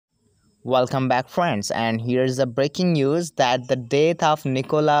Welcome back, friends. And here's the breaking news that the death of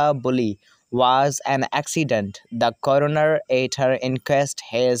Nicola Bulley was an accident. The coroner at her inquest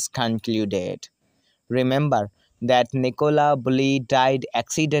has concluded. Remember that Nicola Bulley died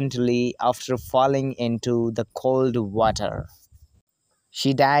accidentally after falling into the cold water.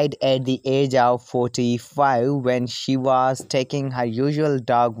 She died at the age of 45 when she was taking her usual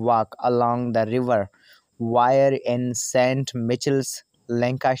dog walk along the river Wyre in St. Michael's,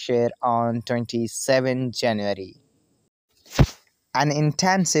 Lancashire on 27 January. An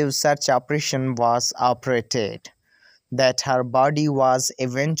intensive search operation was operated. That her body was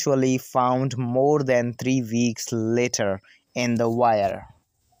eventually found more than 3 weeks later in the Wyre.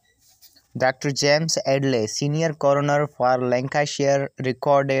 Dr. James Edley, senior coroner for Lancashire,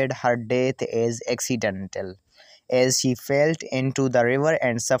 recorded her death as accidental, as she fell into the river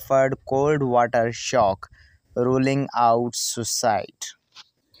and suffered cold water shock, ruling out suicide.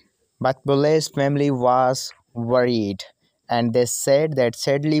 But Bulle's family was worried, and they said that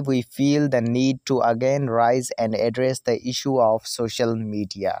sadly we feel the need to again rise and address the issue of social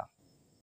media.